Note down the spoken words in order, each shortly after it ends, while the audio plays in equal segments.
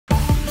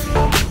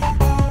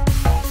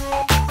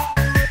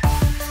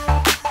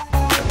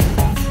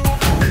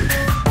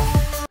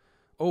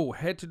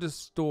head to the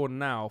store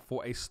now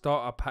for a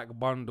starter pack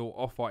bundle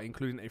offer,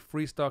 including a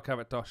 3-star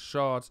character,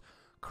 shards,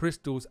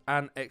 crystals,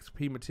 and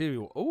XP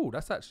material. Oh,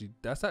 that's actually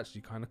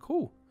kind of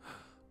cool.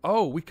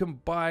 Oh, we can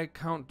buy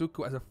Count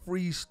Dooku as a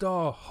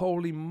 3-star.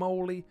 Holy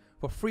moly.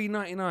 For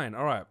 $3.99.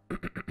 All right.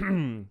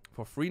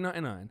 For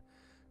 $3.99.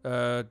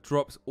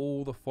 Drops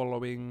all the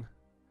following.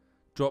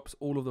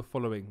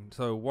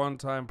 So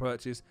one-time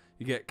purchase.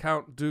 You get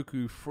Count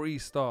Dooku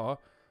 3-star.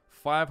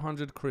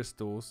 500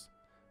 crystals.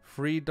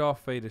 3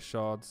 Darth Vader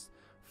shards.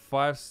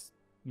 5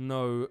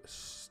 Snow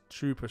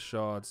Trooper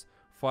shards.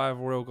 5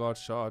 Royal Guard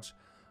shards.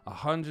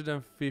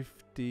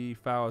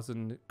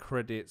 150,000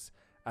 credits.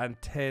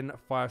 And 10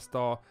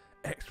 5-star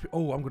XP.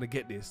 Oh, I'm going to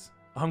get this.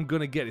 All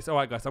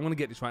right, guys, I'm going to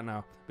get this right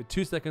now. But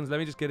 2 seconds, let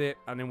me just get it,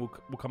 and then we'll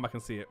come back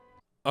and see it.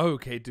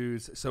 Okay,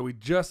 dudes, so we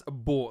just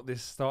bought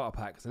this starter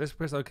pack. So let's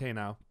press OK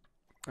now.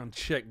 And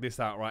check this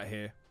out right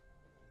here.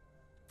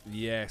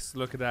 Yes,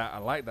 look at that. I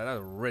like that. That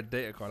was a red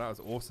data card. That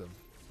was awesome.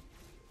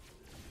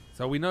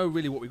 So we know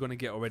really what we're going to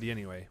get already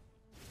anyway.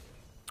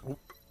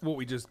 What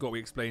we just got, we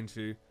explained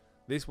to you.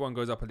 This one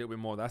goes up a little bit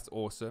more. That's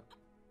awesome.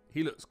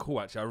 He looks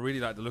cool, actually. I really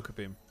like the look of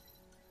him.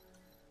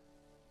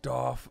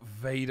 Darth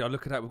Vader.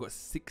 Look at that. We've got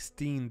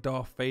 16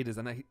 Darth Vaders,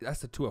 and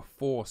that's to a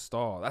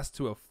 4-star. That's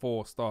to a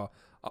 4-star.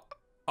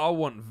 I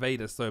want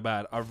Vader so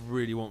bad. I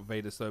really want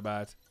Vader so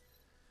bad.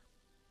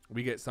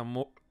 We get some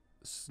more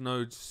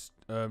Snow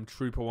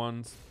Trooper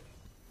ones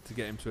to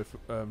get him to a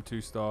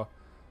 2-star.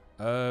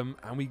 And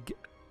we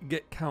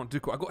get Count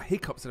Dooku. I got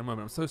hiccups at the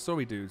moment. I'm so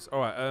sorry, dudes. All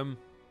right.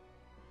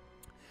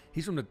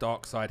 He's from the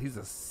dark side. He's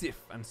a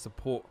Sith and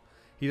support.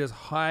 He does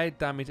high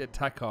damage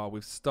attacker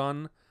with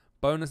stun,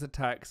 bonus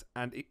attacks,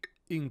 and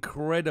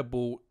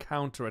incredible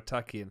counter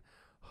attacking.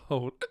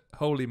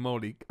 Holy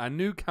moly. I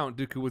knew Count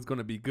Dooku was going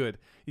to be good.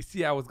 You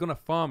see, I was going to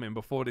farm him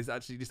before this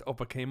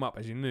offer came up,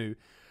 as you knew.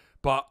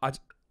 But I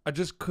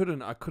just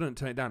couldn't. I couldn't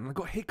turn it down. And I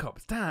got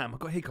hiccups. Damn, I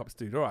got hiccups,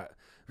 dude. All right.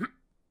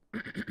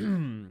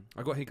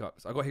 I got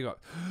hiccups.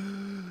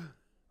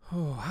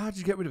 Oh, how did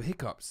you get rid of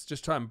hiccups?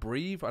 Just try and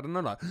breathe? I don't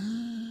know. Like,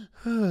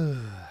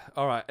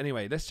 all right.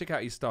 Anyway, let's check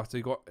out his stuff. So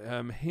you got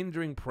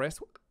hindering press.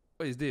 What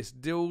is this?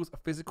 Deals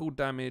physical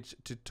damage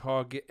to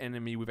target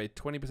enemy with a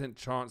 20%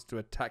 chance to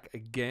attack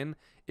again.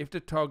 If the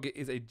target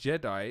is a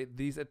Jedi,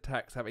 these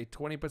attacks have a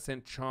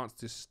 20% chance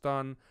to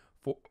stun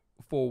for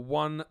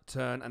 1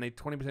 turn and a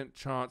 20%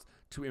 chance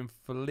to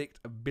inflict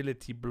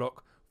ability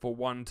block for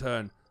 1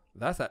 turn.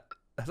 That's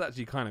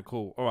actually kind of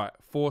cool. All right,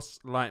 Force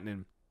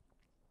Lightning.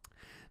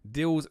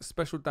 Deals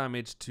special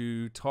damage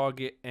to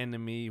target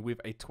enemy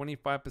with a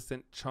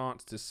 25%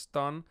 chance to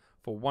stun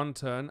for 1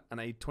 turn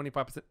and a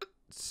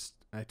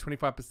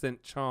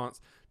 25%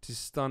 chance to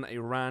stun a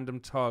random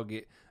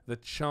target. The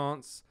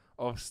chance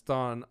of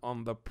stun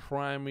on the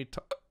primary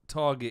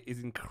target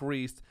is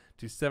increased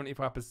to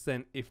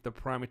 75% if the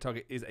primary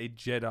target is a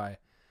Jedi.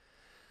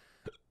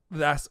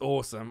 That's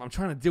awesome. I'm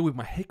trying to deal with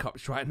my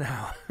hiccups right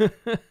now.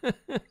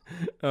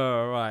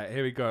 All right,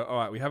 here we go. All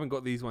right, we haven't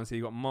got these ones here.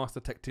 You got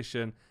Master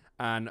Tactician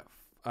and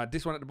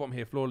this one at the bottom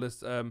here,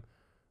 Flawless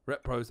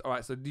Repros. All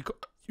right, so you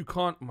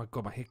can't. Oh my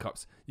god, my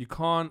hiccups. You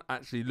can't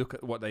actually look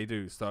at what they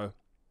do. So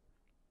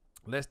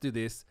let's do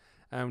this.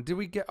 Did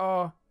we get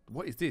our?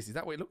 What is this? Is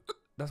that what it look?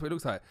 That's what it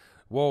looks like.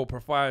 Whoa,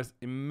 provides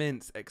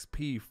immense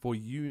XP for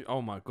you.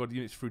 Oh my god,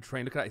 units through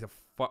train. Look at that. It's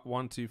a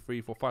 1, 2,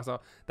 3, 4, 5 star.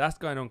 That's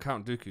going on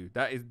Count Dooku.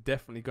 That is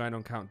definitely going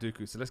on Count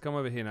Dooku. So let's come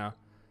over here now.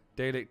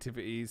 Daily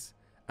activities.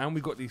 And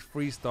we've got these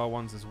 3-star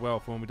ones as well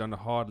from when we've done the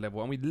hard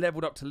level. And we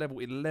leveled up to level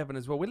 11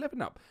 as well. We're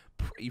leveling up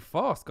pretty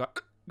fast,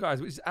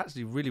 guys, which is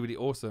actually really, really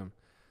awesome.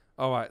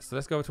 All right, so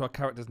let's go to our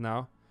characters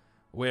now.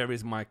 Where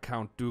is my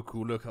Count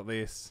Dooku? Look at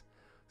this.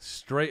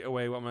 Straight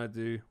away, what I'm going to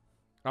do,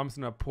 I'm just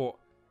going to put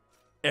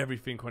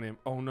everything on him.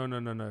 Oh,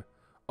 no.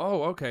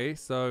 Oh, okay,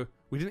 so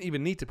we didn't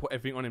even need to put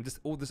everything on him. Just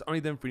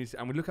only them 3.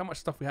 And we look how much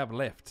stuff we have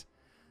left.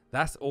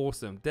 That's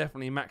awesome.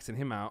 Definitely maxing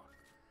him out.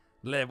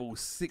 Level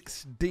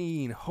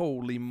 16.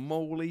 Holy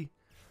moly.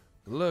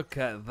 Look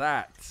at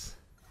that.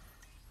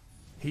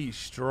 He's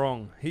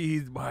strong.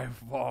 He's by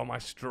far my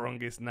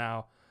strongest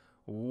now.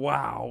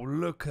 Wow.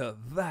 Look at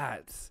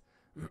that.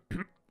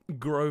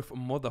 Growth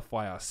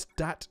modifier.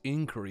 Stat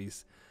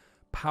increase.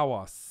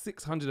 Power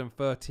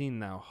 613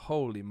 now.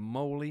 Holy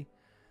moly.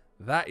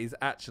 That is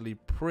actually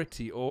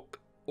pretty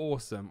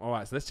awesome. All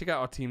right. So let's check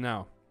out our team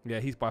now. Yeah,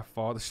 he's by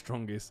far the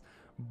strongest.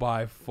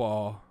 By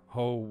far.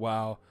 Oh,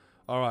 wow.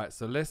 Alright,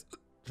 so let's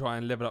try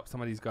and level up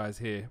some of these guys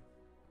here.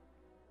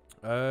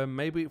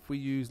 Maybe if we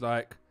use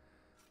like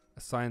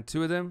assign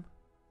 2 of them.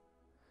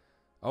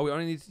 Oh, we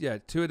only need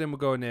 2 of them will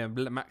go in there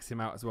and max him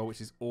out as well, which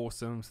is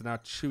awesome. So now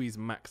Chewie's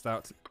maxed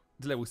out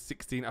to level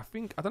 16. I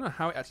don't know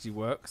how it actually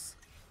works.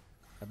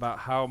 About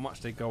how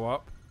much they go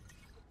up.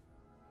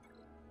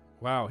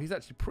 Wow, he's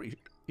actually pretty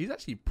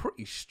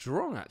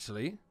strong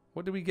actually.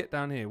 What did we get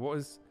down here? What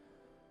is?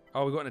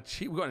 Oh, we got an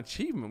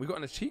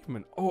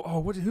achievement.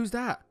 Oh, who's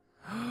that?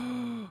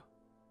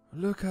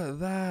 Look at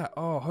that.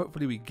 Oh,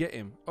 hopefully we get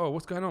him. Oh,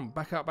 what's going on?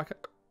 Back out.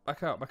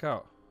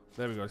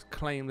 There we go. Let's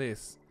claim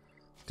this.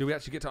 Do we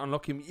actually get to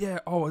unlock him? Yeah.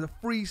 Oh, the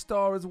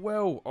 3-star as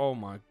well. Oh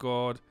my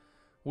god.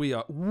 We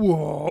are...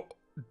 Whoa.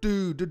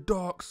 Dude, the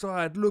dark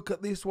side. Look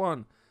at this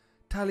one.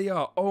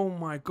 Talia. Oh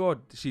my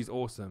god. She's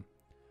awesome.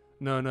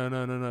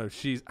 No.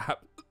 She's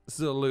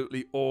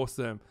absolutely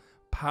awesome.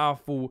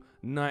 Powerful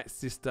Night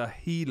Sister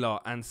healer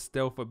and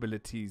stealth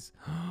abilities.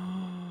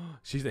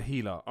 She's a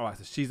healer. Alright,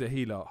 so she's a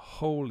healer.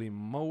 Holy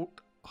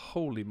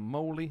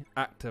moly.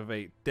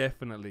 Activate.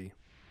 Definitely.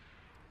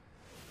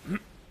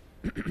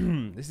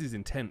 This is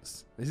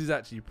intense. This is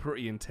actually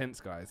pretty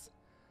intense, guys.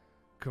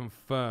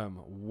 Confirm.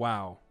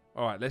 Wow.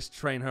 Alright, let's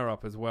train her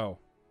up as well.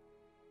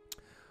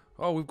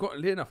 Oh, we've got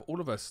lit enough all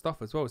of her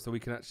stuff as well, so we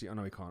can actually... Oh,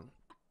 no, we can't.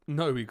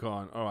 No, we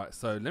can't. Alright,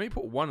 so let me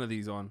put one of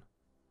these on.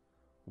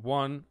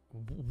 One.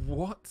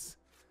 What?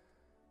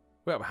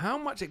 Well, how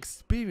much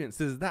experience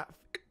does that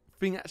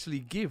thing actually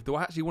give? Do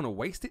I actually want to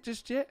waste it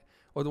just yet?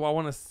 Or do I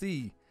want to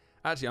see?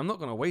 Actually, I'm not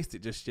going to waste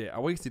it just yet. I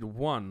wasted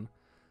one.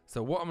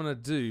 So what I'm going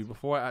to do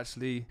before I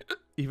actually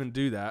even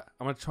do that,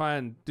 I'm going to try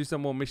and do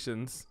some more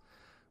missions.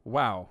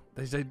 Wow.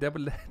 They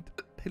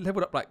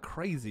leveled up like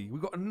crazy. We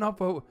got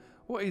another...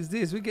 What is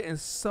this? We're getting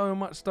so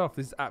much stuff.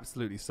 This is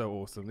absolutely so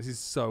awesome. This is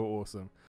so awesome.